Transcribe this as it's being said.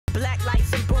Black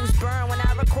lights and booze burn when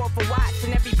I record for Watts.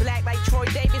 And every black like Troy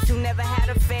Davis who never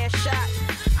had a fair shot.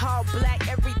 All black,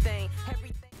 everything.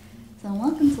 So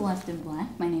welcome to Left in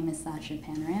Black. My name is Sasha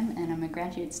Panaram, and I'm a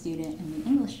graduate student in the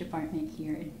English department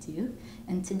here at Duke.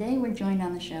 And today we're joined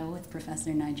on the show with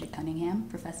Professor Nijah Cunningham.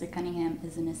 Professor Cunningham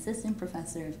is an assistant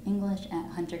professor of English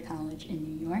at Hunter College in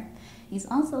New York. He's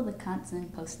also the Cotsen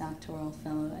Postdoctoral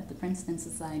Fellow at the Princeton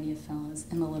Society of Fellows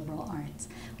in the Liberal Arts.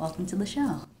 Welcome to the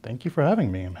show. Thank you for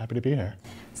having me. I'm happy to be here.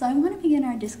 So I want to begin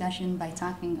our discussion by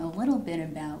talking a little bit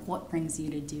about what brings you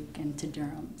to Duke and to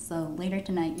Durham. So later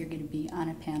tonight you're going to be on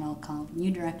a panel called New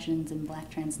Directions in Black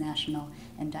Transnational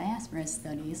and Diaspora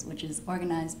Studies, which is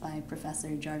organized by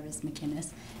Professor Jarvis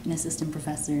McInnes, an assistant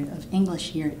professor of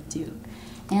English here at Duke.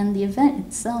 And the event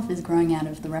itself is growing out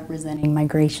of the Representing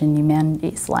Migration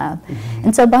Humanities Lab.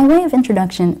 And so by way of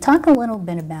introduction, talk a little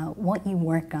bit about what you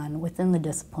work on within the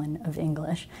discipline of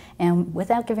English. And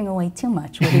without giving away too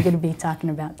much, what are you going to be talking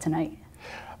about tonight?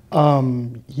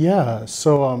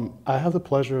 So I have the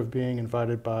pleasure of being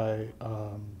invited by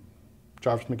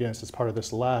Jarvis McInnes as part of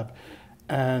this lab.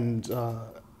 And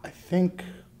I think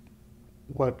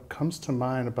what comes to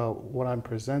mind about what I'm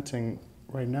presenting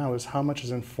right now is how much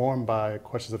is informed by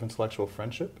questions of intellectual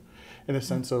friendship, in the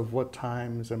sense of what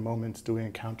times and moments do we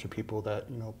encounter people that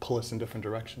pull us in different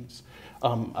directions.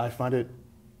 I find it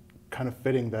kind of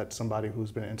fitting that somebody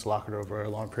who's been an interlocutor over a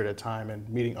long period of time and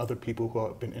meeting other people who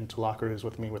have been interlocutors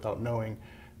with me without knowing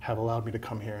have allowed me to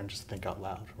come here and just think out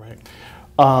loud, right?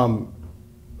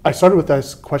 I started with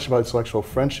this question about intellectual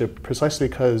friendship precisely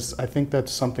because I think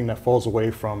that's something that falls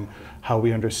away from how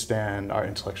we understand our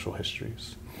intellectual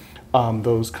histories.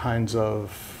 Those kinds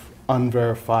of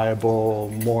unverifiable,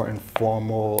 more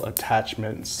informal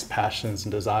attachments, passions,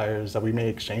 and desires that we may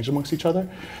exchange amongst each other,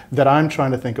 that I'm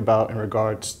trying to think about in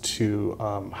regards to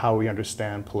how we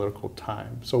understand political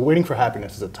time. So Waiting for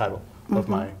Happiness is the title of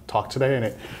my talk today,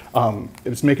 and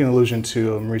it's making an allusion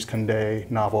to a Maurice Condé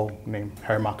novel named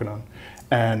Harry Makanon,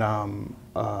 and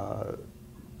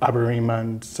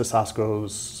Abderrahmane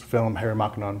Sissako's film Harry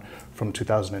Makanon from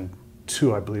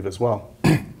 2002, I believe, as well.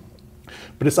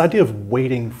 But this idea of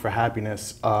waiting for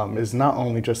happiness is not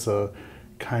only just a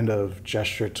kind of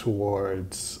gesture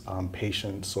towards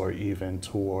patience or even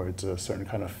towards a certain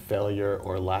kind of failure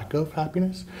or lack of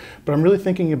happiness, but I'm really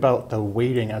thinking about the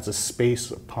waiting as a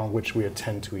space upon which we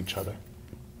attend to each other.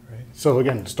 Right? So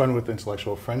again, starting with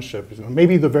intellectual friendship,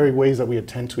 maybe the very ways that we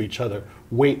attend to each other,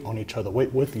 wait on each other,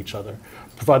 wait with each other,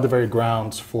 provide the very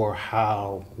grounds for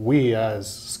how we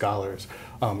as scholars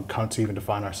come to even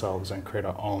define ourselves and create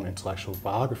our own intellectual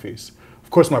biographies.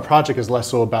 Of course, my project is less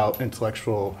so about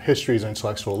intellectual histories and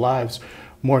intellectual lives,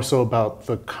 more so about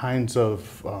the kinds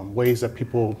of ways that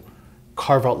people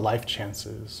carve out life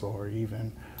chances or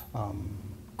even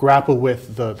grapple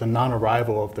with the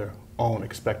non-arrival of their own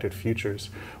expected futures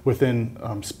within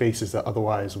spaces that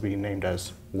otherwise would be named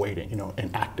as waiting,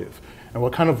 inactive. And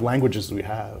what kind of languages do we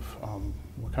have?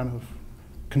 What kind of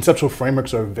conceptual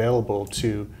frameworks are available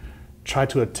to try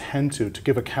to attend to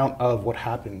give account of what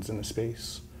happens in the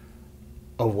space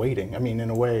of waiting? I mean, in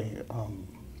a way,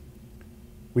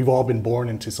 we've all been born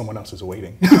into someone else's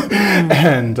waiting.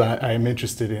 And I am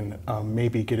interested in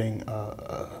maybe getting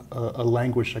a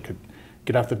language that could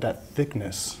get after that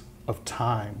thickness of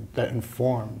time that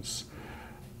informs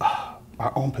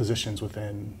our own positions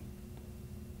within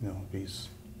these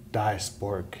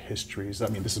diasporic histories. I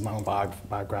mean, this is my own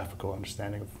biographical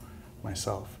understanding of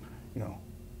myself.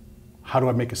 How do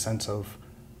I make a sense of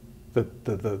the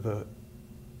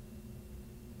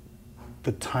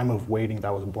time of waiting that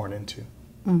I was born into,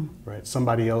 right?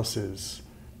 Somebody else's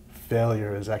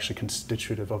failure is actually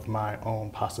constitutive of my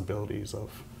own possibilities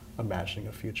of imagining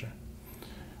a future.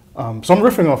 So I'm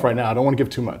riffing off right now. I don't want to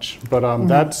give too much, but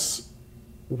that's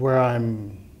where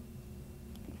I'm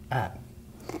at.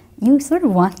 You sort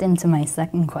of walked into my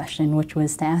second question, which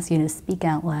was to ask you to speak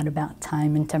out loud about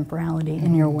time and temporality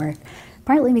in your work.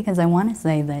 Partly because I want to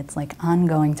say that it's like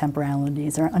ongoing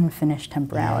temporalities or unfinished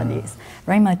temporalities.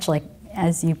 Very much like,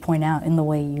 as you point out in the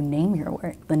way you name your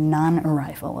work, the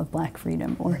non-arrival of Black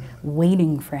freedom or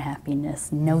waiting for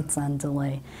happiness, notes on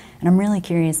delay. And I'm really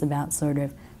curious about sort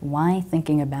of why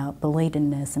thinking about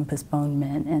belatedness and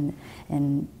postponement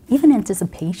and even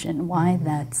anticipation, why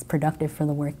that's productive for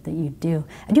the work that you do.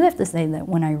 I do have to say that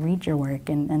when I read your work,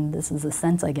 and this is a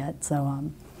sense I get,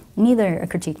 so neither a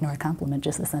critique nor a compliment,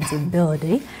 just a sense of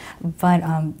ability. But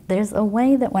there's a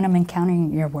way that when I'm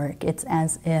encountering your work, it's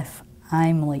as if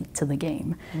I'm late to the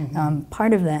game.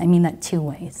 Part of that, I mean that two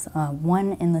ways.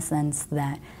 One in the sense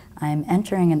that I'm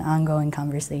entering an ongoing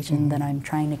conversation that I'm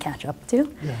trying to catch up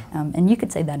to. Yeah. And you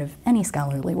could say that of any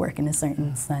scholarly work in a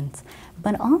certain sense.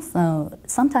 But also,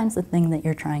 sometimes the thing that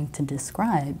you're trying to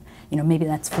describe, you know, maybe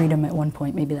that's freedom at one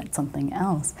point, maybe that's something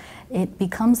else, it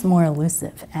becomes more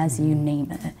elusive as you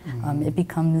name it. It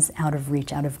becomes out of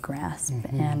reach, out of grasp.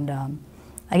 And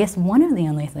I guess one of the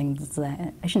only things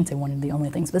that, I shouldn't say one of the only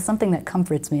things, but something that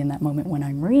comforts me in that moment when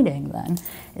I'm reading then,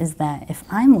 is that if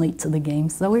I'm late to the game,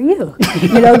 so are you.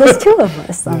 You know, there's two of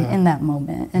us in that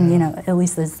moment. And, you know, at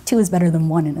least there's two is better than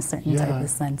one in a certain type of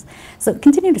sense. So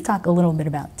continue to talk a little bit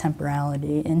about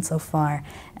temporality insofar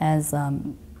as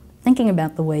thinking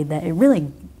about the way that it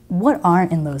really, what are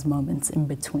in those moments in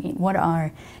between? What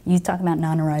are, you talk about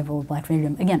non-arrival of Black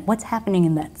freedom, again, what's happening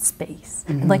in that space?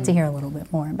 I'd like to hear a little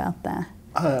bit more about that.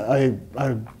 I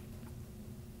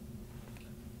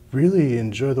really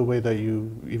enjoy the way that you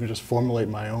even just formulate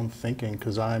my own thinking,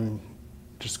 because I'm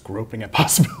just groping at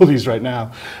possibilities right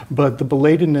now. But the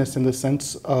belatedness in the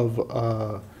sense of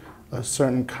a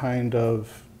certain kind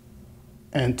of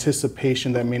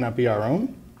anticipation that may not be our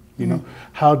own, you know?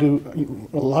 How do,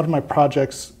 a lot of my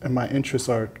projects and my interests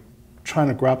are trying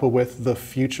to grapple with the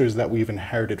futures that we've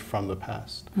inherited from the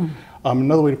past.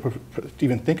 Another way to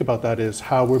even think about that is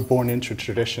how we're born into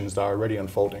traditions that are already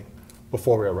unfolding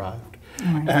before we arrived.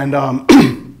 And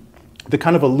the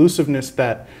kind of elusiveness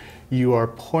that you are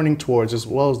pointing towards, as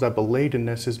well as that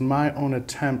belatedness, is my own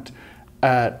attempt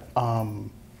at,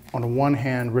 on the one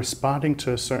hand, responding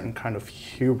to a certain kind of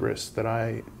hubris that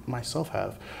I myself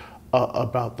have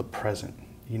about the present.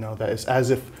 You know, that it's as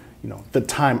if, you know, the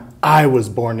time I was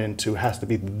born into has to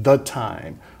be the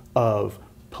time of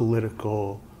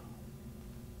political.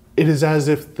 It is as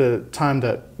if the time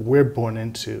that we're born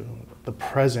into, the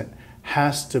present,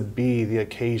 has to be the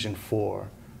occasion for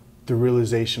the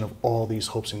realization of all these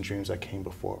hopes and dreams that came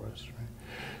before us. Right?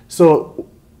 So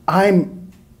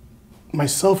I'm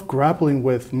myself grappling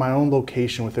with my own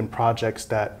location within projects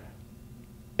that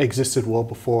existed well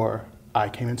before I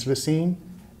came into the scene,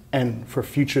 and for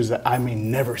futures that I may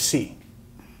never see,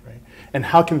 right? And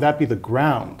how can that be the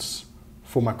grounds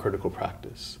for my critical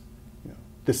practice? You know,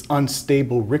 this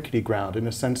unstable, rickety ground, in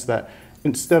the sense that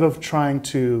instead of trying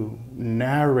to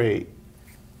narrate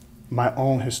my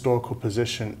own historical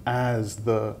position as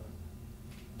the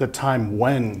time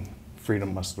when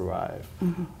freedom must arrive,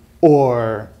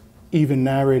 or even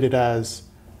narrate it as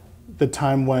the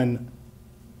time when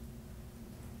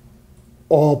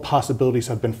all possibilities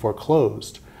have been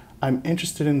foreclosed, I'm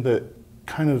interested in the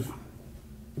kind of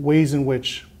ways in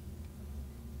which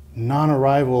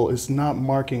non-arrival is not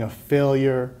marking a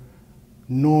failure,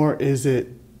 nor is it,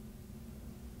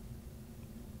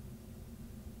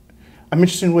 I'm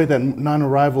interested in the way that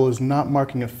non-arrival is not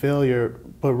marking a failure,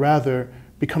 but rather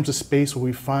becomes a space where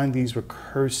we find these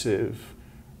recursive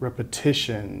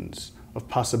repetitions of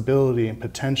possibility and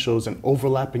potentials and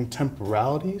overlapping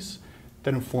temporalities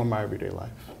that inform my everyday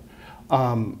life.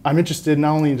 I'm interested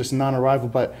not only in just non-arrival,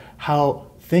 but how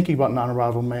thinking about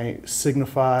non-arrival may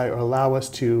signify or allow us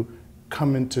to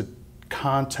come into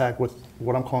contact with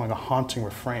what I'm calling a haunting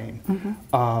refrain.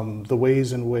 The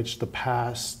ways in which the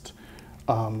past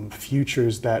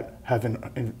futures that have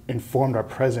informed our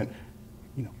present,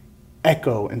 you know,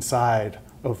 echo inside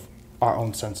of our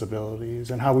own sensibilities,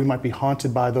 and how we might be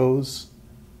haunted by those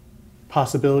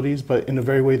possibilities, but in the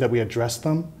very way that we address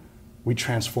them, we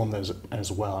transform those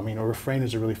as well. I mean, a refrain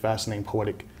is a really fascinating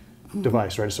poetic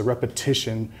device, right? It's a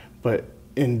repetition, but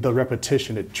in the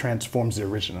repetition, it transforms the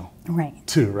original. Right.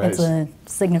 Too, right? It's a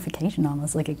signification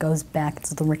almost, like it goes back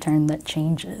to the return that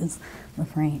changes.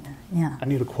 Refrain, yeah. I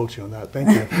need to quote you on that, thank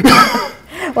you.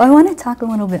 Well, I want to talk a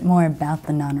little bit more about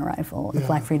the non-arrival of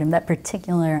Black freedom, that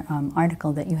particular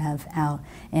article that you have out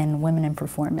in Women in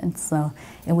Performance. So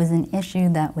it was an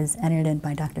issue that was edited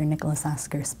by Dr. Nicholas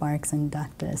Oscar Sparks and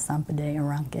Dr. Sampade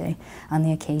Aranke on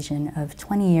the occasion of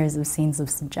 20 years of scenes of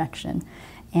subjection.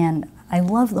 And I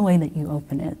love the way that you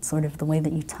open it, sort of the way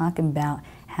that you talk about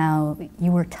how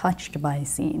you were touched by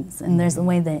scenes. And there's a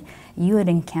way that you had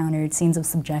encountered scenes of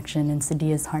subjection in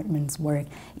Sadiya Hartman's work,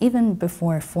 even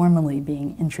before formally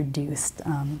being introduced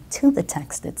to the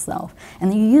text itself.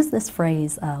 And you use this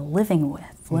phrase, living with.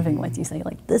 Living with, you say,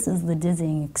 like, this is the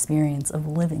dizzying experience of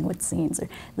living with scenes, or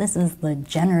this is the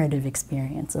generative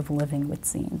experience of living with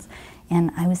scenes.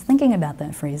 And I was thinking about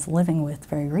that phrase, living with,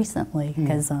 very recently,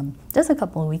 because just a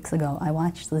couple of weeks ago, I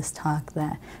watched this talk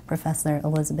that Professor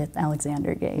Elizabeth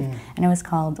Alexander gave, and it was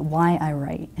called Why I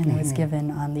Write, and it was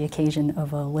given on the occasion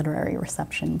of a literary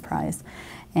reception prize.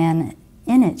 And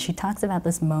in it, she talks about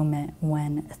this moment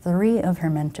when 3 of her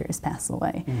mentors pass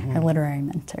away, her literary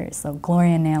mentors. So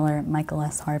Gloria Naylor, Michael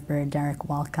S. Harper, Derek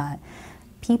Walcott.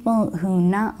 people who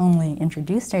not only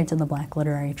introduced her to the Black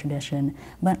literary tradition,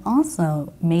 but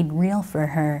also made real for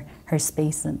her her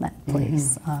space in that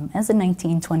place. As a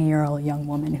 19, 20-year-old young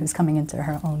woman who's coming into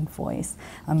her own voice,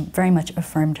 very much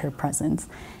affirmed her presence.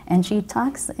 And she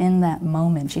talks in that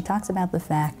moment, she talks about the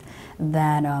fact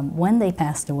that when they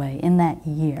passed away in that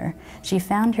year, she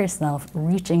found herself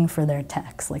reaching for their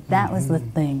text. Like that was the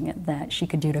thing that she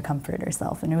could do to comfort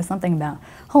herself. And it was something about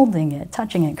holding it,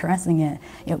 touching it, caressing it,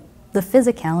 you know, the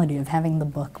physicality of having the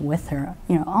book with her,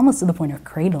 you know, almost to the point of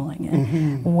cradling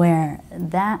it, where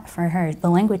that for her, the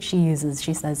language she uses,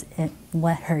 she says it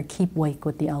let her keep wake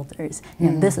with the elders. You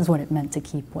know, this is what it meant to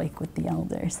keep wake with the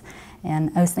elders.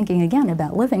 And I was thinking again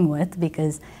about living with,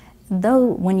 because though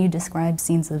when you describe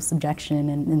scenes of subjection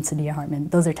in Saidiya Hartman,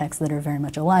 those are texts that are very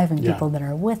much alive and people that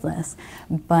are with us,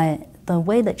 but the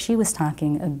way that she was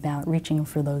talking about reaching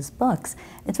for those books,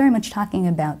 it's very much talking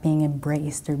about being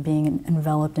embraced or being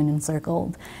enveloped and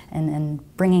encircled and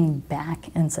bringing back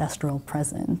ancestral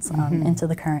presence into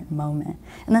the current moment.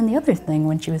 And then the other thing,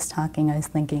 when she was talking, I was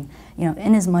thinking, you know,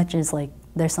 in as much as like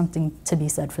there's something to be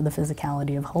said for the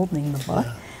physicality of holding the book,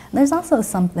 there's also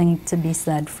something to be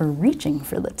said for reaching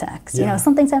for the text. You know,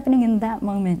 something's happening in that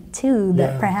moment too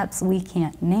that perhaps we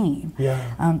can't name.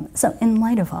 So in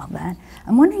light of all that,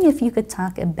 I'm wondering if you could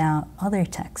talk about other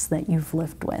texts that you've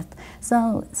lived with.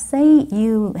 So say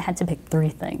you had to pick three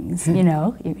things, you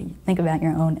know, you think about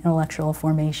your own intellectual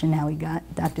formation, how we got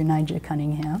Dr. Nijah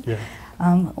Cunningham.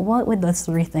 What would those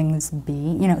three things be?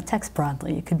 You know, text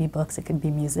broadly, it could be books, it could be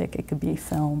music, it could be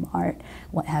film, art,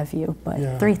 what have you,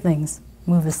 but three things.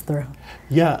 Move us through.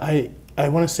 Yeah, I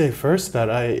want to say first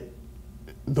that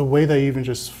the way that you even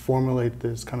just formulate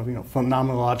this kind of, you know,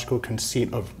 phenomenological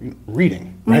conceit of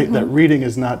reading, right? That reading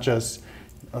is not just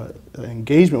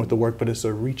engagement with the work, but it's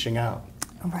a reaching out,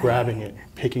 grabbing it,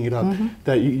 picking it up.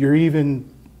 That you're even,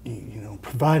 you know,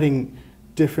 providing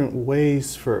different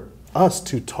ways for us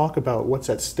to talk about what's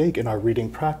at stake in our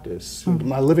reading practice.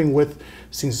 My living with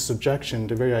scenes of subjection,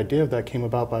 the very idea of that came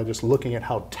about by just looking at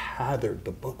how tethered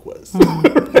the book was.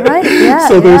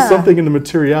 So there's something in the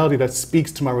materiality that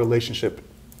speaks to my relationship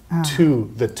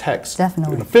to the text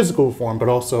in a physical form, but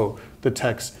also the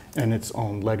text and its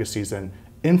own legacies and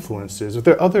influences. If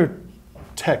there are other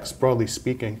texts, broadly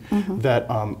speaking, that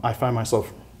I find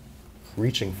myself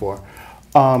reaching for,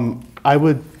 I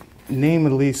would name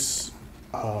at least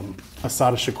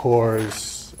Assata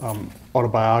Shakur's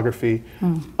autobiography,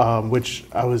 which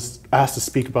I was asked to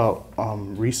speak about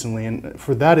recently. And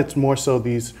for that, it's more so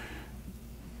these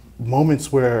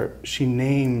moments where she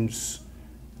names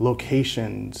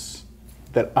locations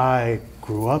that I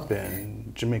grew up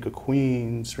in, Jamaica,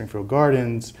 Queens, Springfield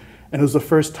Gardens. And it was the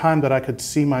first time that I could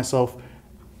see myself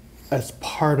as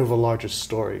part of a larger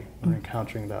story when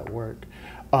encountering that work.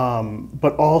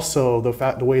 But also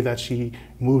the way that she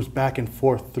moves back and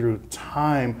forth through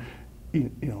time, you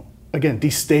know, again,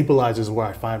 destabilizes where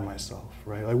I find myself,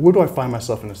 right? Like, where do I find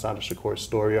myself in Assata Shakur's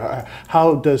story?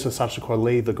 How does Assata Shakur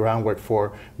lay the groundwork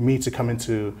for me to come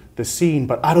into the scene?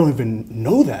 But I don't even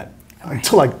know that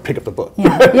until I pick up the book.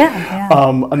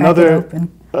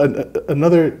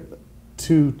 Another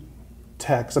two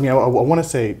texts. I mean, I want to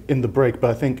say in the break, but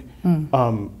I think.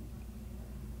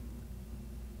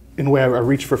 In a way, I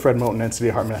reached for Fred Moten and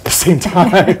Saidiya Hartman at the same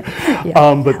time.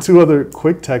 But two other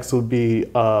quick texts would be,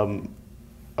 I've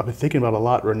been thinking about a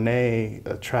lot, Renee,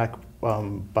 a track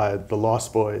by the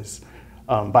Lost Boys,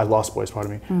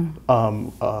 pardon me,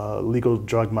 Legal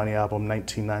Drug Money album,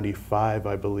 1995,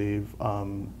 I believe,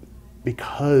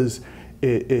 because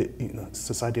you know, it's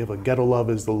this idea of a ghetto love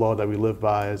is the law that we live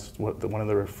by, is one of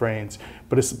the refrains,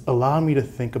 but it's allowed me to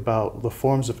think about the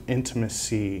forms of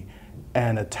intimacy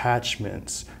and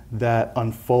attachments that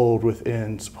unfold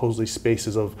within supposedly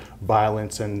spaces of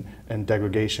violence and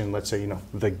degradation, let's say, you know,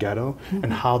 the ghetto,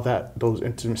 and how those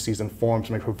intimacies and forms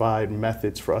may provide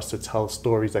methods for us to tell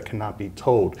stories that cannot be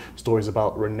told. Stories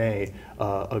about Renee,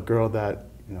 a girl that,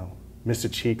 you know,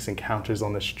 Mr. Cheeks encounters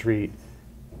on the street,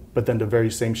 but then the very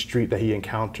same street that he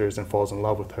encounters and falls in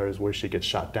love with her is where she gets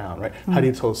shot down, right? How do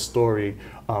you tell a story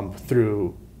about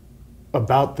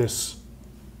this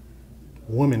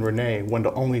woman, Renee, when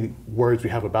the only words we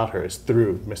have about her is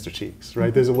through Mr. Cheeks,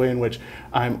 right? There's a way in which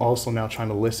I'm also now trying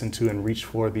to listen to and reach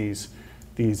for these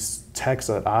texts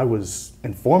that I was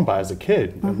informed by as a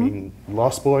kid. I mean,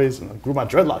 Lost Boys, and I grew my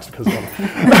dreadlocks because of them.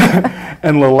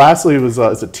 And lastly, it was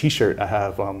it's a T-shirt I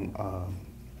have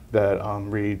that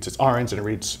reads, it's orange and it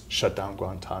reads "Shut Down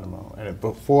Guantanamo." And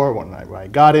before, when I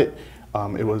got it,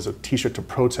 it was a T-shirt to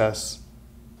protest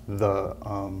the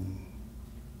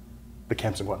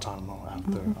camps in Guantanamo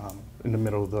after, in the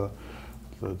middle of the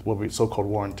what we so-called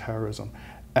war on terrorism.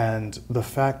 And the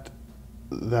fact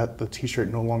that the t-shirt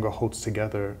no longer holds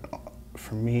together,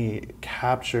 for me,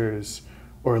 captures,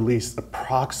 or at least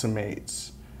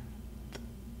approximates,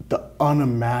 the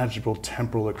unimaginable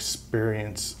temporal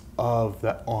experience of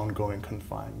that ongoing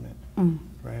confinement,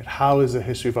 right? How is the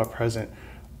history of our present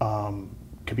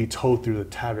could be told through the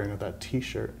tattering of that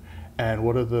t-shirt? And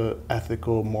what are the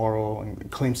ethical, moral,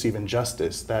 and claims to even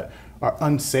justice that are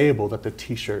unsayable that the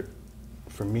t-shirt,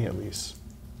 for me at least,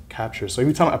 captures? So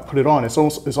every time I put it on, it's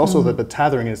also that the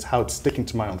tethering is how it's sticking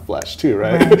to my own flesh too,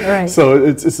 right? Right. So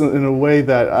it's in a way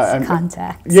that I'm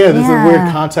contact. Yeah, there's a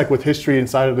weird contact with history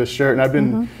inside of this shirt, and I've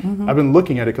been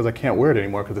looking at it because I can't wear it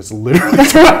anymore because it's literally.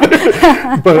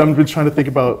 But I've been trying to think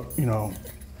about, you know,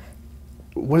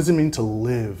 what does it mean to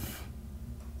live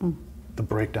the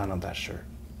breakdown of that shirt?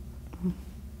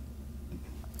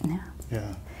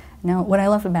 Yeah. Now, what I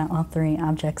love about all three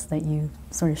objects that you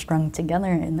sort of strung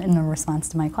together in the response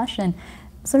to my question,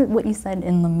 sort of what you said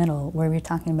in the middle, where we were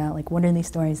talking about, like, what are these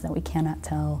stories that we cannot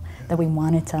tell, that we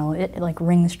want to tell? It like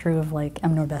rings true of, like,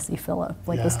 Emnor Bessie Phillip,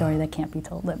 like the story that can't be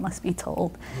told, that must be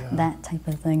told, that type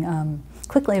of thing.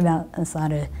 Quickly about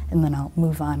Assata, and then I'll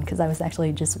move on, because I was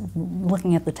actually just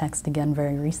looking at the text again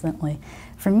very recently.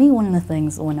 For me, one of the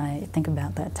things when I think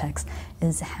about that text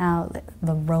is how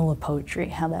the role of poetry,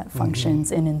 how that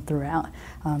functions in and throughout.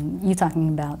 You talking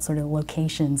about sort of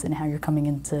locations and how you're coming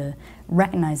into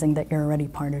recognizing that you're already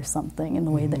part of something in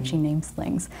the way that she names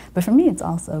things. But for me, it's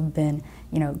also been,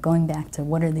 you know, going back to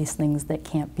what are these things that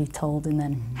can't be told, and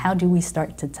then how do we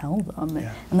start to tell them?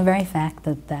 And the very fact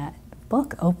that that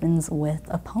book opens with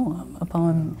a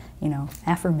poem, you know,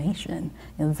 affirmation.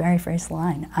 You know, the very first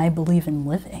line, I believe in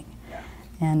living.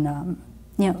 And,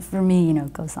 you know, for me, you know,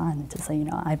 it goes on to say, you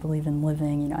know, I believe in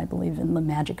living, you know, I believe in the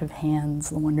magic of hands,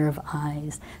 the wonder of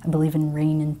eyes. I believe in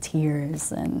rain and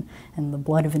tears and the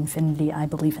blood of infinity. I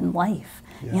believe in life.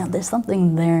 You know, there's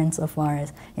something there insofar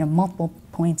as, you know, multiple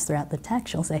points throughout the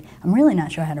text, she'll say, I'm really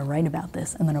not sure how to write about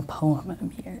this, and then a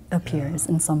poem appears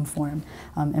in some form,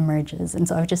 emerges. And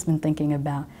so I've just been thinking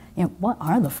about, you know, what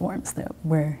are the forms that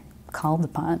we're called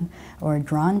upon or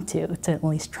drawn to at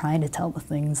least try to tell the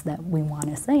things that we want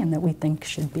to say and that we think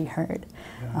should be heard.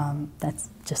 That's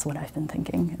just what I've been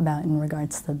thinking about in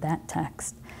regards to that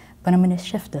text. But I'm going to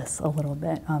shift us a little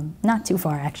bit, not too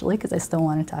far actually, because I still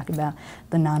want to talk about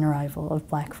the non-arrival of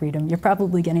Black freedom. You're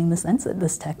probably getting the sense that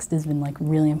this text has been like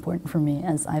really important for me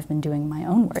as I've been doing my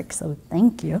own work, so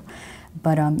thank you.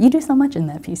 But you do so much in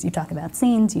that piece. You talk about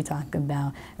scenes, you talk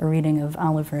about a reading of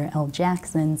Oliver L.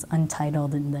 Jackson's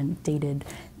untitled and then dated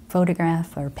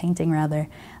photograph, or painting rather.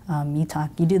 You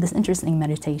do this interesting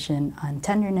meditation on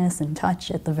tenderness and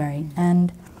touch at the very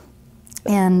end.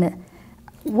 And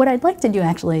what I'd like to do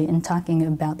actually in talking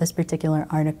about this particular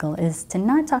article is to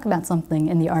not talk about something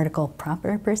in the article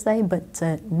proper per se, but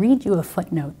to read you a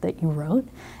footnote that you wrote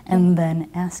and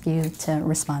then ask you to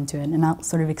respond to it. And I'll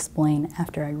sort of explain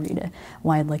after I read it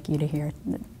why I'd like you to hear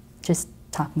it. Just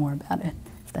talk more about it,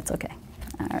 if that's okay.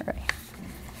 All right.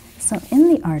 So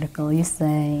in the article you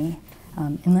say,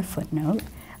 in the footnote,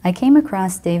 I came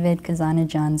across David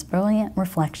Kazanajan's brilliant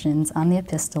reflections on the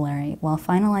epistolary while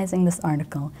finalizing this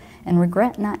article and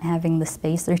regret not having the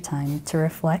space or time to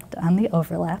reflect on the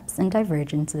overlaps and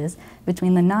divergences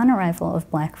between the non-arrival of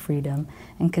Black freedom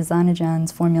and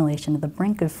Kazanajan's formulation of the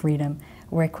brink of freedom,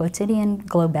 where quotidian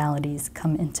globalities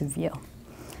come into view.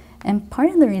 And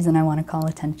part of the reason I want to call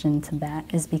attention to that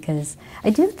is because I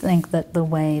do think that the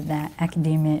way that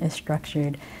academia is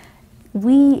structured,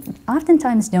 we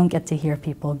oftentimes don't get to hear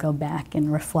people go back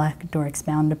and reflect or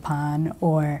expound upon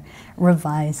or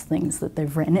revise things that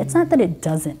they've written. It's not that it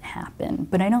doesn't happen,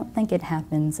 but I don't think it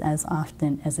happens as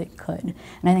often as it could.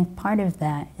 And I think part of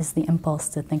that is the impulse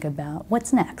to think about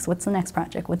what's next? What's the next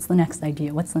project? What's the next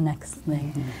idea? What's the next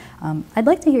thing? I'd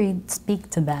like to hear you speak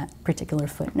to that particular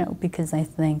footnote, because I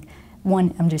think,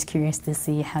 one, I'm just curious to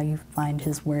see how you find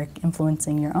his work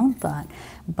influencing your own thought.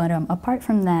 But apart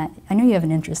from that, I know you have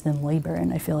an interest in labor,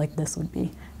 and I feel like this would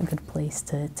be a good place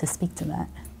to speak to that.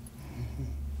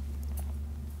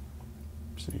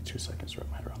 Just need 2 seconds to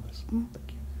wrap my head around this.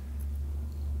 Thank you.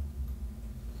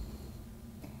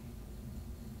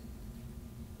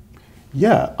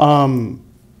 Yeah,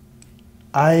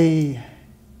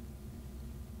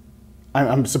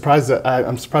 I'm surprised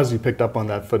that you picked up on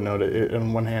that footnote.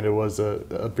 On one hand, it was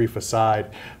a brief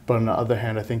aside, but on the other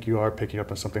hand, I think you are picking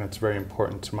up on something that's very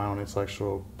important to my own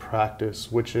intellectual practice,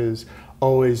 which is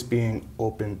always being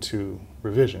open to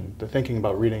revision. The thinking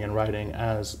about reading and writing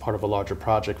as part of a larger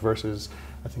project versus,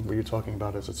 I think, what you're talking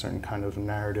about is a certain kind of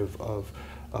narrative of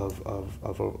a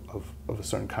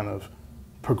certain kind of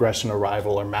progression,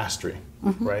 arrival, or mastery,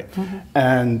 right?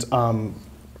 And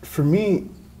for me,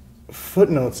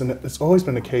 footnotes, and it's always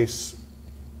been the case,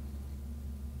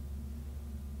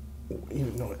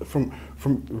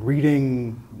 from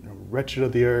reading Wretched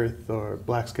of the Earth or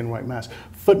Black Skin, White Mass,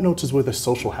 footnotes is where the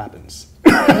social happens.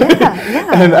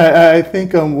 And I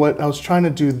think what I was trying to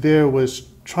do there was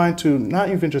trying to not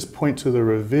even just point to the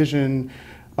revision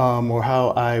or how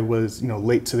I was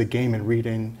late to the game in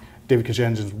reading David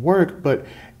Kajanjan's work, but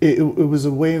it was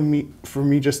a way for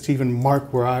me just to even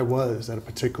mark where I was at a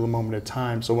particular moment in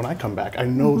time. So when I come back, I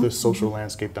know the social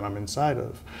landscape that I'm inside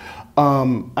of.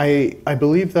 I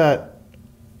believe that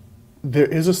there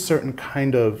is a certain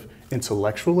kind of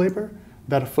intellectual labor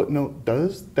that a footnote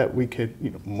does that we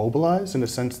could mobilize, in the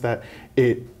sense that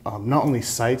it not only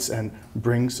cites and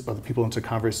brings other people into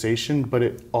conversation, but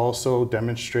it also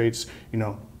demonstrates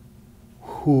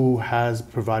who has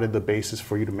provided the basis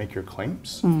for you to make your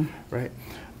claims, right?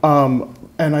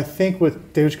 And I think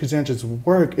with David Kajanjan's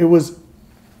work, it was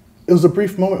a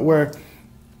brief moment where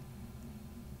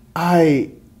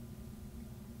I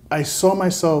saw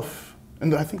myself,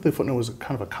 and I think the footnote was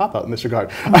kind of a cop-out in this regard.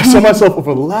 I saw myself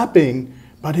overlapping,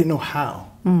 but I didn't know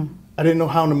how. I didn't know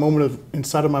how in the moment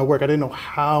inside of my work, I didn't know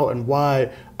how and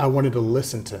why I wanted to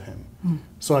listen to him.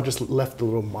 So I just left a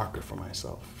little marker for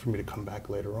myself, for me to come back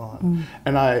later on.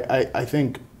 And I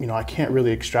think, I can't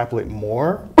really extrapolate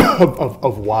more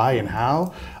of why and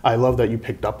how. I love that you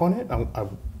picked up on it.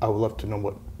 I would love to know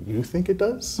what you think it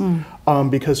does.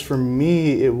 Because for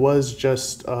me, it was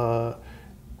just,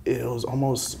 it was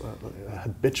almost a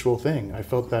habitual thing. I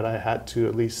felt that I had to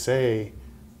at least say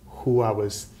who I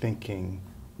was thinking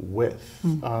with.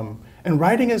 And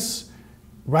writing is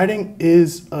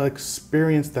an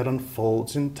experience that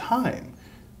unfolds in time.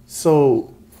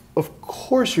 So of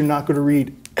course you're not going to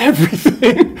read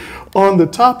everything on the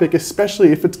topic,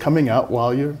 especially if it's coming out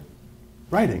while you're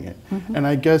writing it. And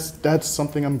I guess that's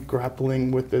something I'm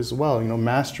grappling with as well.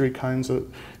 Mastery kind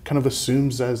of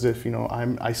assumes as if,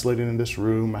 I'm isolated in this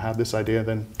room, I have this idea,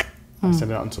 then I send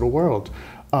it out into the world.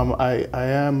 I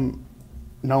am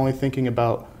not only thinking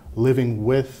about living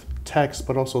with text,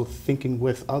 but also thinking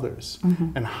with others,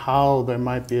 and how there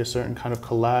might be a certain kind of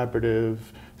collaborative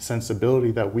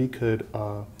sensibility that we could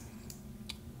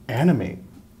animate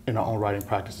in our own writing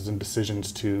practices and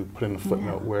decisions to put in a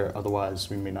footnote where otherwise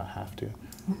we may not have to.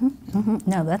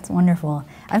 No, that's wonderful.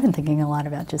 I've been thinking a lot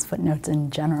about just footnotes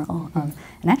in general, and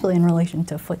actually in relation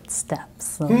to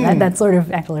footsteps. So that's sort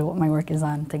of actually what my work is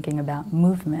on, thinking about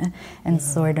movement and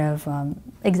sort of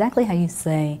exactly how you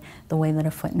say the way that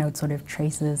a footnote sort of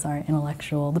traces our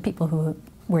intellectual, the people who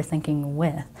we're thinking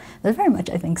with. There's very much,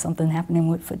 I think, something happening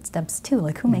with footsteps too,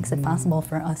 like who makes it possible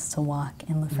for us to walk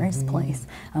in the first place?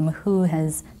 Who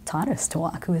has taught us to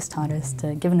walk? Who has taught us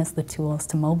to, given us the tools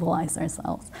to mobilize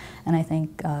ourselves? And I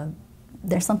think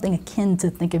there's something akin to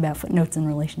think about footnotes in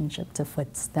relationship to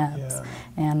footsteps.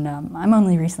 And I'm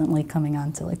only recently coming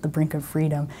onto like the brink of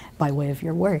freedom by way of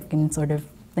your work, and sort of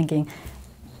thinking,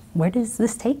 where does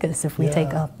this take us if we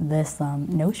take up this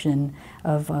notion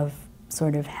of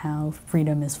sort of how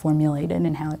freedom is formulated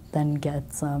and how it then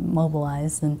gets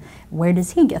mobilized, and where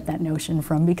does he get that notion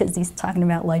from? Because he's talking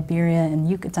about Liberia and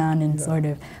Yucatan and sort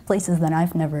of places that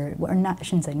I've never, or not, I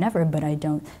shouldn't say never, but I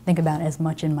don't think about as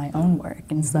much in my own work.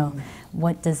 And so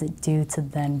what does it do to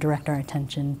then direct our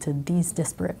attention to these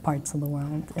disparate parts of the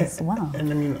world as well? And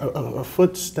I mean, a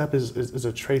footstep is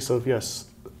a trace of, yes,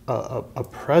 a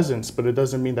presence, but it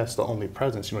doesn't mean that's the only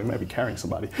presence. You might be carrying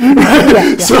somebody.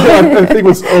 So I think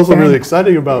what's also really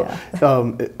exciting about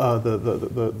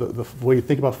the way you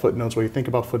think about footnotes, way you think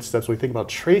about footsteps, way you think about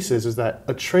traces, is that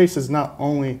a trace is not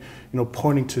only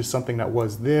pointing to something that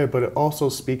was there, but it also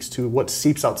speaks to what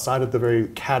seeps outside of the very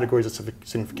categories of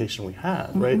signification we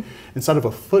have. Right? Inside of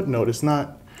a footnote, it's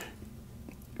not.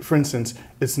 For instance,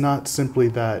 it's not simply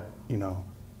that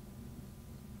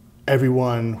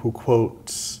everyone who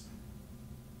quotes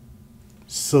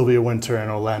Sylvia Wynter and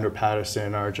Orlando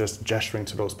Patterson are just gesturing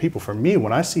to those people. For me,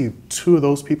 when I see two of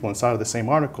those people inside of the same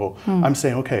article, I'm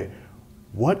saying, okay,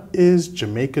 what is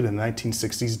Jamaica in the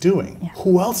 1960s doing?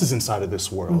 Who else is inside of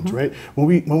this world, right?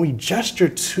 When we gesture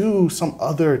to some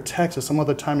other text or some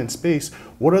other time and space,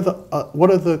 what are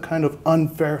the kind of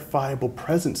unverifiable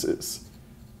presences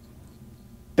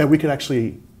that we could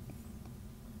actually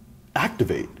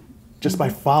activate just by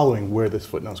following where this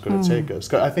footnote's going to take us?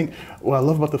 'Cause I think what I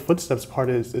love about the footsteps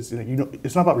part is it's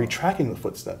not about retracting the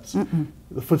footsteps.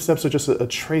 The footsteps are just a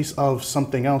trace of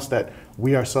something else that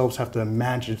we ourselves have to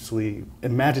imaginatively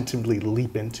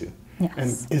leap into.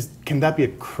 And can that be a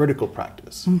critical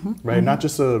practice, right? Not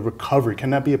just a recovery.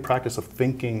 Can that be a practice of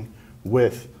thinking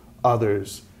with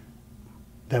others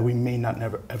that we may not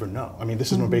ever know? I mean,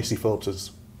 this is Mabesi Phillips's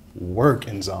work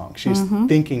in Zong. She's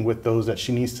thinking with those that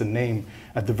she needs to name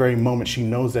at the very moment she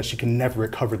knows that she can never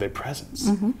recover their presence.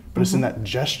 But it's in that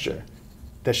gesture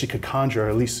that she could conjure, or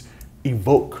at least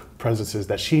evoke presences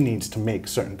that she needs to make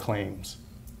certain claims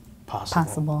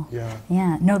possible. Yeah.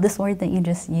 Yeah. No, this word that you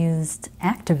just used,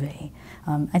 activate.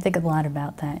 I think a lot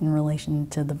about that in relation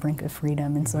to The Brink of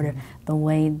Freedom and sort of the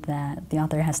way that the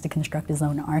author has to construct his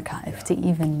own archive to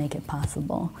even make it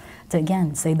possible to,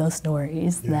 again, say those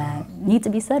stories that need to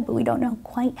be said, but we don't know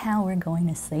quite how we're going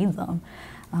to say them.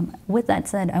 With that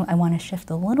said, I want to shift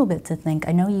a little bit to think,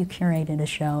 I know you curated a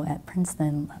show at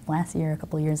Princeton last year, a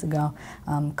couple of years ago,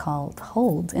 called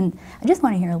Hold. And I just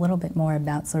want to hear a little bit more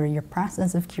about sort of your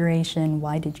process of curation.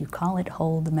 Why did you call it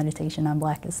Hold, the meditation on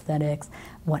Black aesthetics?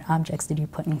 What objects did you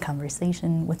put in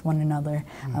conversation with one another?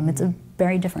 It's a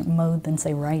very different mode than,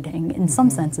 say, writing in some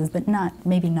senses, but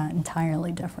maybe not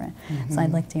entirely different. So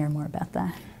I'd like to hear more about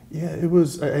that. Yeah, it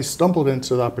was, I stumbled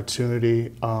into the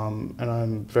opportunity, and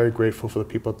I'm very grateful for the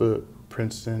people at the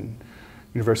Princeton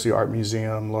University Art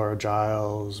Museum, Laura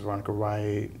Giles, Veronica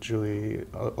Wright, Julie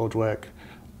Odweck,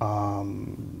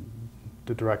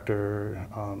 the director,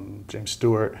 James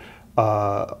Stewart,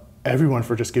 everyone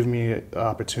for just giving me the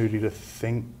opportunity to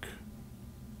think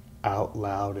out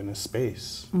loud in a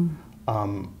space.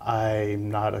 I'm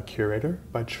not a curator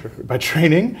by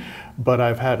training, but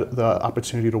I've had the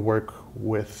opportunity to work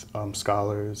with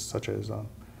scholars such as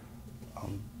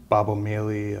Bob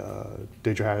O'Malley,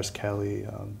 Deidre Harris Kelly,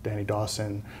 Danny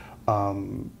Dawson,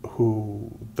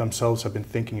 who themselves have been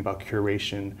thinking about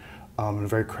curation in a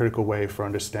very critical way for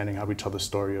understanding how we tell the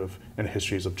story of and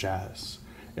histories of jazz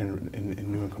in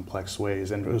new and complex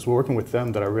ways. And it was working with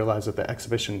them that I realized that the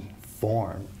exhibition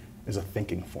form is a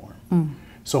thinking form.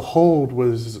 So Hold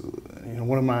was,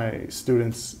 one of my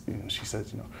students, she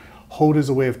says, Hold is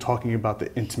a way of talking about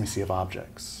the intimacy of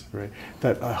objects, right?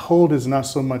 That Hold is not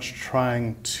so much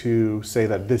trying to say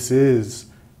that this is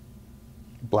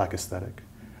Black aesthetic,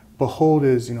 but Hold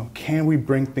is, can we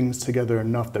bring things together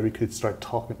enough that we could start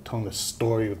telling the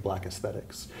story of Black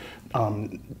aesthetics?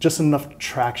 Just enough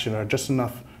traction or just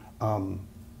enough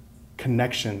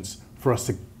connections for us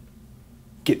to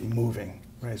get moving.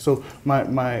 Right. So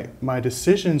my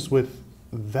decisions with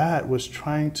that was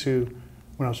trying to,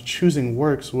 when I was choosing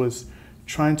works, was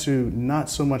trying to not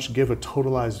so much give a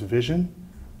totalized vision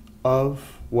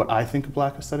of what I think a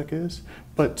Black aesthetic is,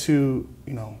 but to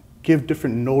give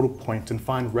different nodal points and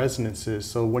find resonances.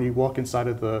 So when you walk inside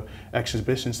of the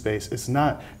exhibition space, it's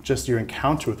not just your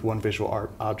encounter with one visual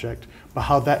art object, but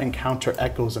how that encounter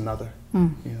echoes another.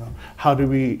 How do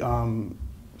we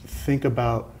think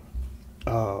about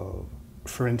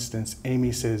for instance,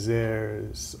 Amy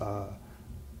Césaire's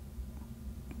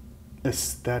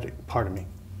aesthetic, pardon me.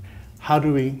 How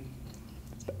do we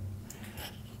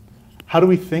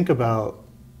think about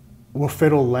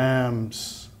Wilfredo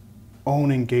Lamb's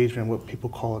own engagement, what people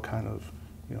call a kind of,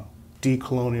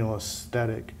 decolonial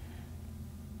aesthetic,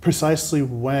 precisely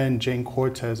when Jane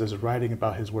Cortez is writing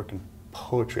about his work in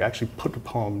poetry, actually put the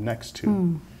poem next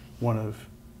to one of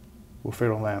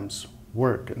Wilfredo Lamb's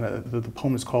work. And the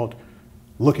poem is called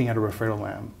Looking at a Wilfredo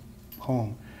Lamb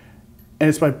poem. And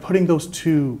it's by putting those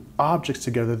two objects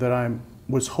together that I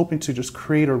was hoping to just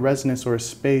create a resonance or a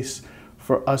space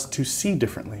for us to see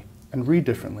differently and read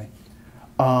differently.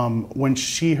 When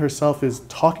she herself is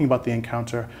talking about the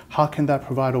encounter, how can that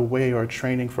provide a way or a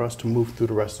training for us to move through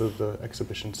the rest of the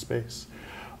exhibition space?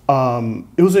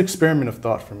 It was an experiment of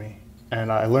thought for me,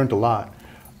 and I learned a lot.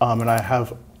 And I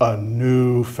have a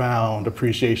newfound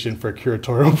appreciation for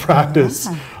curatorial practice.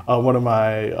 One of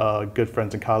my good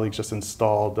friends and colleagues just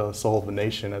installed the Soul of the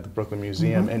Nation at the Brooklyn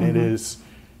Museum, and it's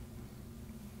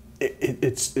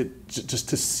just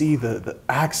to see the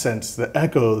accents, the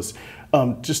echoes,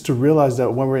 just to realize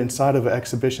that when we're inside of an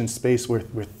exhibition space, we're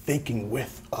thinking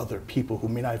with other people who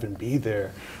may not even be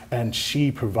there. And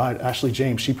Ashley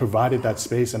James, she provided that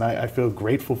space, and I feel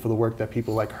grateful for the work that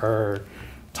people like her,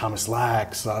 Thomas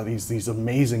Lax, these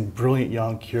amazing, brilliant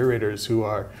young curators who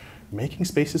are making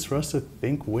spaces for us to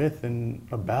think with and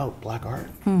about Black art.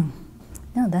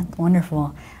 No, that's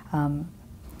wonderful. I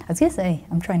was going to say,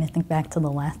 I'm trying to think back to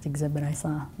the last exhibit I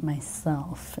saw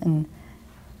myself, and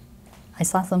I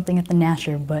saw something at the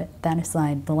Nasher, but that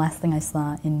aside, the last thing I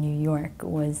saw in New York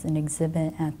was an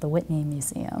exhibit at the Whitney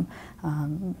Museum. I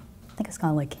think it's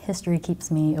called History Keeps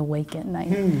Me Awake at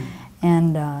Night.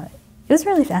 And it was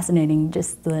really fascinating,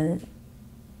 just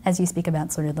as you speak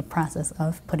about sort of the process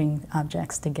of putting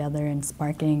objects together and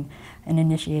sparking and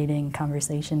initiating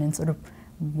conversation and sort of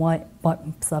what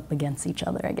bumps up against each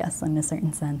other, I guess, in a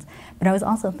certain sense. But I was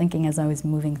also thinking as I was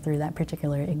moving through that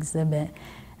particular exhibit,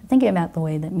 thinking about the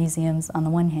way that museums, on the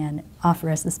one hand, offer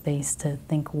us a space to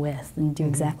think with and do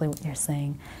exactly what you're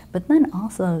saying, but then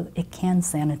also it can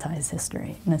sanitize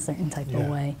history in a certain type of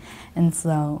way. And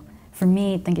so for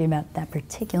me, thinking about that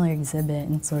particular exhibit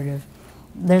and sort of,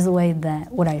 there's a way that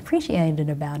what I appreciated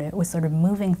about it was sort of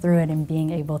moving through it and being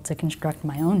able to construct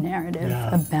my own narrative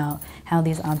about how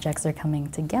these objects are coming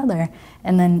together,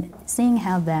 and then seeing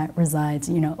how that resides,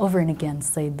 you know, over and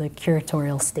against, say, the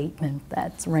curatorial statement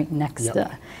that's right next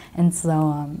to. And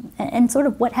so, and sort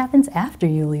of what happens after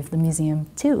you leave the museum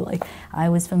too. Like, I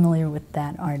was familiar with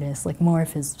that artist, like more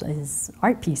of his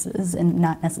art pieces and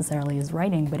not necessarily his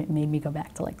writing, but it made me go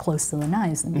back to like Close to the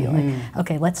Knives and be like,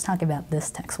 okay, let's talk about this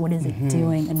text. What is it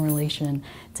doing in relation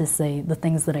to, say, the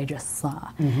things that I just saw?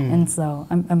 And so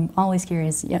I'm always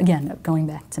curious, again, going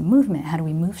back to movement, how do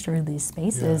we move through these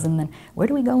spaces, and then where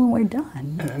do we go when we're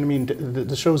done? And I mean,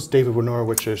 the show's David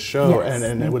Winorowicz's show,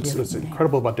 and what's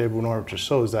incredible about David Winorowicz's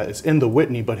show is that it's in the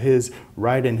Whitney, but his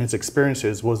writing, his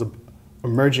experiences was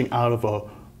emerging out of a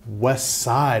west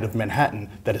side of Manhattan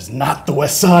that is not the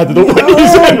west side of the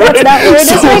Whitney's in, right?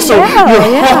 That's So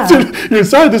you're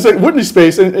inside this like Whitney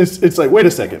space, and it's like, wait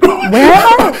a second,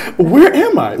 where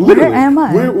am I? Where am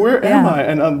I? Literally, where am I?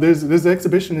 And there's an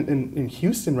exhibition in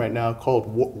Houston right now called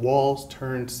Walls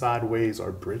Turned Sideways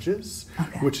Are Bridges,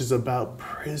 which is about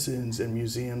prisons and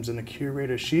museums, and the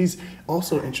curator, she's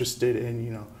also interested in,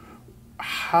 you know,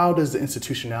 how does the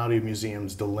institutionality of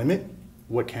museums delimit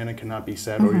what can and cannot be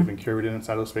said or even curated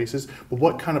inside those spaces, but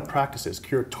what kind of practices,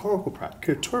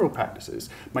 curatorial practices,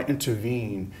 might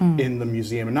intervene in the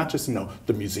museum, and not just, you know,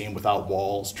 the museum without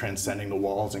walls, transcending the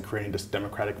walls and creating this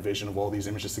democratic vision of all these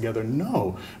images together.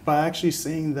 No, by actually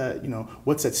saying that, you know,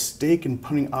 what's at stake in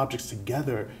putting objects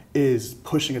together is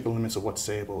pushing at the limits of what's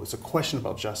sayable. It's a question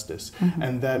about justice,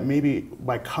 and that maybe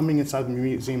by coming inside the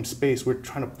museum space, we're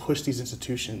trying to push these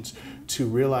institutions to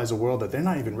realize a world that they're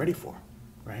not even ready for,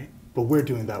 right? But we're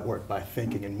doing that work by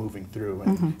thinking and moving through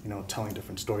and, you know, telling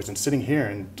different stories and sitting here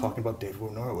and talking about David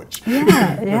Winowicz.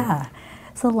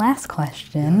 So last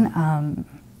question.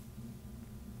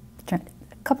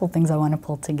 A couple things I want to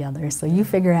pull together. So you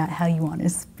figure out how you want to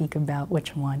speak about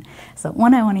which one. So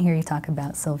one, I want to hear you talk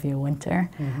about Sylvia Wynter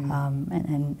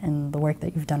and the work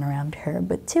that you've done around her.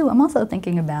 But two, I'm also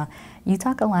thinking about, you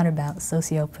talk a lot about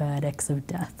sociopoetics of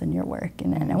death in your work.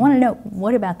 And I want to know,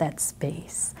 what about that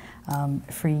space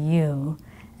for you?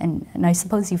 And I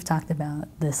suppose you've talked about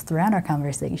this throughout our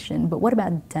conversation, but what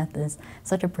about death as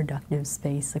such a productive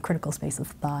space, a critical space of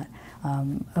thought,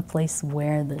 a place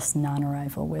where this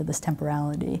non-arrival, where this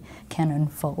temporality can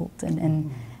unfold,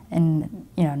 and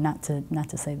you know, not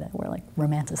to say that we're like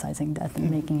romanticizing death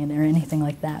and making it or anything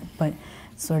like that, but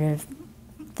sort of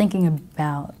thinking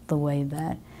about the way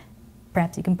that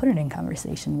perhaps you can put it in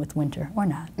conversation with Wynter or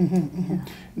not.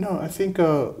 No, I think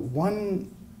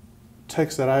one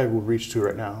text that I will reach to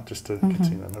right now, just to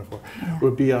continue that metaphor,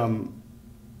 would be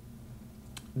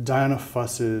Diana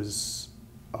Fuss's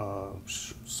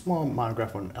small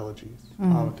monograph on elegies.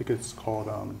 I think it's called,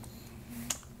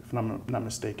 if I'm not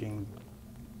mistaken,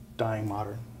 Dying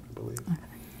Modern, I believe.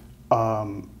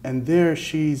 And there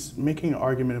she's making an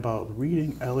argument about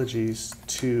reading elegies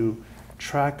to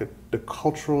track the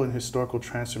cultural and historical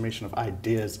transformation of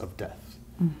ideas of death.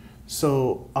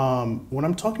 So when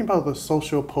I'm talking about the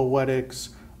sociopoetics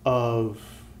of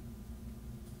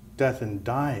death and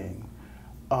dying,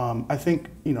 I think,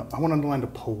 you know, I want to underline the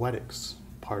poetics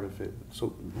part of it.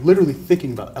 So literally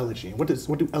thinking about elegy and what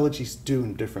do elegies do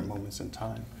in different moments in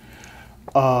time.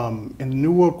 In the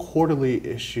New World Quarterly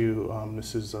issue,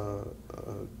 this is a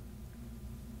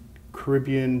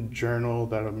Caribbean journal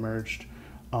that emerged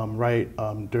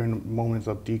during the moments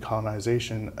of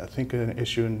decolonization. I think in an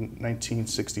issue in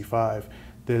 1965,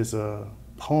 there's a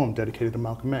poem dedicated to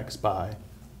Malcolm X by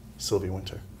Sylvia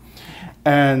Wynter.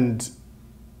 And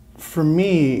for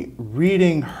me,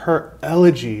 reading her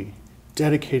elegy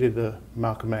dedicated to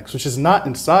Malcolm X, which is not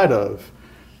inside of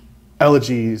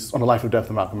Elegies on the Life or Death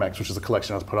of Malcolm X, which is a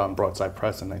collection that was put out in Broadside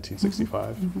Press in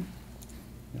 1965.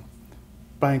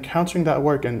 By encountering that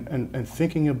work and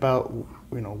thinking about,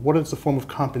 you know, what is the form of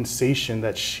compensation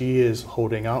that she is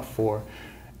holding out for,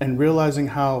 and realizing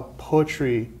how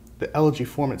poetry, the elegy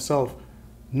form itself,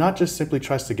 not just simply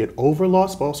tries to get over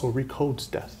loss, but also recodes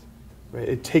death. Right?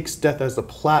 It takes death as the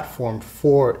platform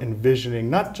for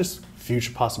envisioning not just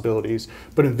future possibilities,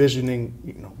 but envisioning,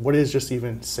 you know, what is just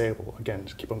even sayable. Again,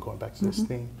 just keep on going back to this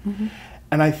theme.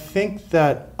 And I think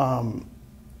that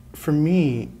for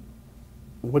me,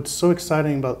 what's so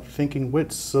exciting about thinking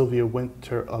with Sylvia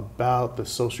Wynter about the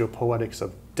sociopoetics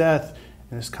of death,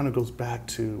 and this kind of goes back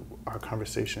to our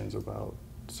conversations about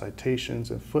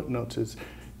citations and footnotes, is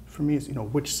for me is,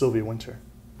 which Sylvia Wynter?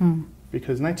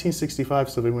 Because 1965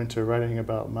 Sylvia Wynter, writing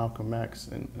about Malcolm X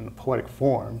in a poetic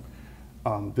form,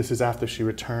 this is after she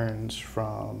returns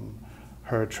from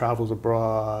her travels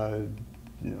abroad,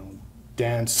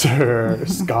 dancer,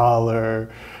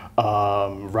 scholar,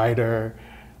 writer,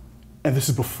 and this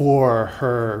is before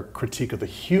her critique of the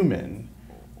human.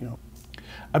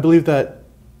 I believe that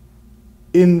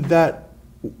in that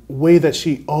way that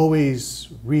she always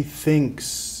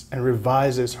rethinks and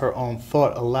revises her own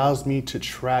thought allows me to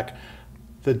track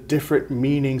the different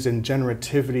meanings and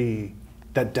generativity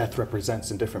that death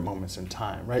represents in different moments in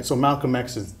time, right? So Malcolm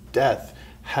X's death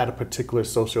had a particular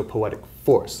socio-poetic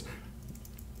force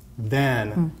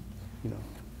than,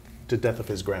 the death of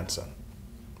his grandson,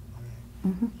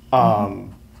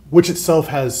 which itself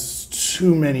has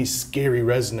too many scary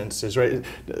resonances, right?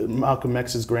 Malcolm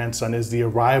X's grandson is the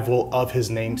arrival of his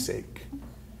namesake,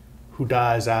 who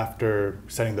dies after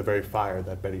setting the very fire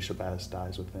that Betty Shabazz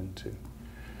dies within too.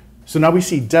 So now we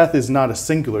see death is not a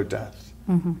singular death,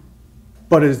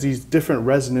 but is these different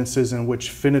resonances in which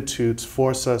finitudes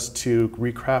force us to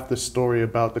recraft the story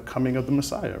about the coming of the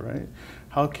Messiah, right?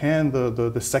 How can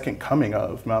the second coming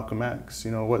of Malcolm X,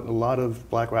 what a lot of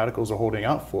Black radicals are holding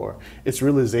out for, its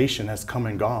realization has come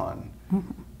and gone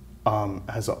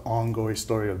as an ongoing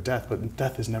story of death, but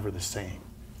death is never the same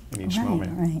in each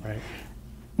moment, right?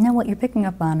 Now, what you're picking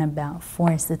up on about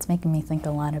force, it's making me think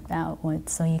a lot about what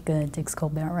Soyika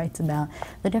Diggs-Colbert writes about,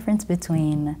 the difference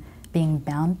between being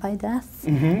bound by death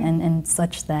and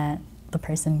such that the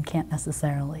person can't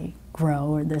necessarily grow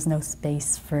or there's no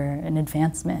space for an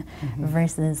advancement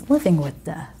versus living with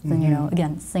death. And,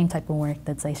 again, same type of work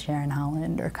that, say, Sharon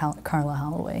Holland or Carla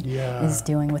Holloway is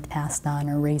doing with Passed On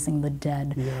or Raising the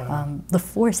Dead. The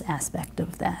force aspect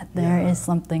of that, there is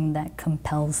something that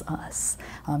compels us.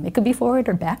 It could be forward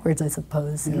or backwards, I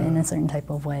suppose, in a certain type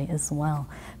of way as well.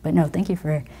 But no, thank you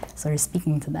for sort of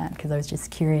speaking to that, because I was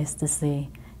just curious to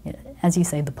see, as you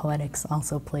say, the poetics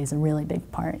also plays a really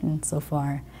big part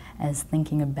insofar as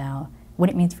thinking about what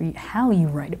it means for you, how you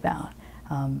write about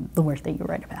the work that you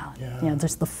write about.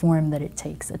 Just the form that it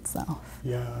takes itself.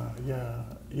 You're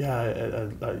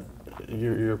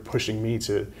pushing me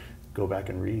to go back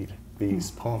and read these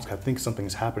poems. I think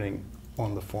something's happening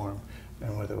on the form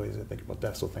and one of the ways I think about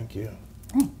death, so thank you.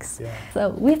 Thanks. So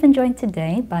we've been joined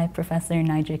today by Professor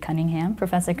Nijah Cunningham.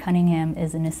 Professor Cunningham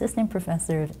is an assistant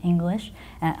professor of English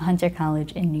at Hunter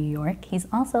College in New York. He's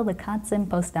also the Cotsen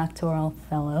Postdoctoral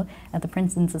Fellow at the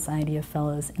Princeton Society of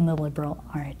Fellows in the Liberal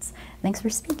Arts. Thanks for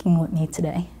speaking with me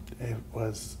today. It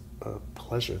was a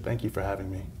pleasure. Thank you for having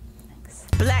me.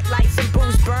 Black lights and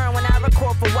booze burn when I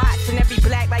record for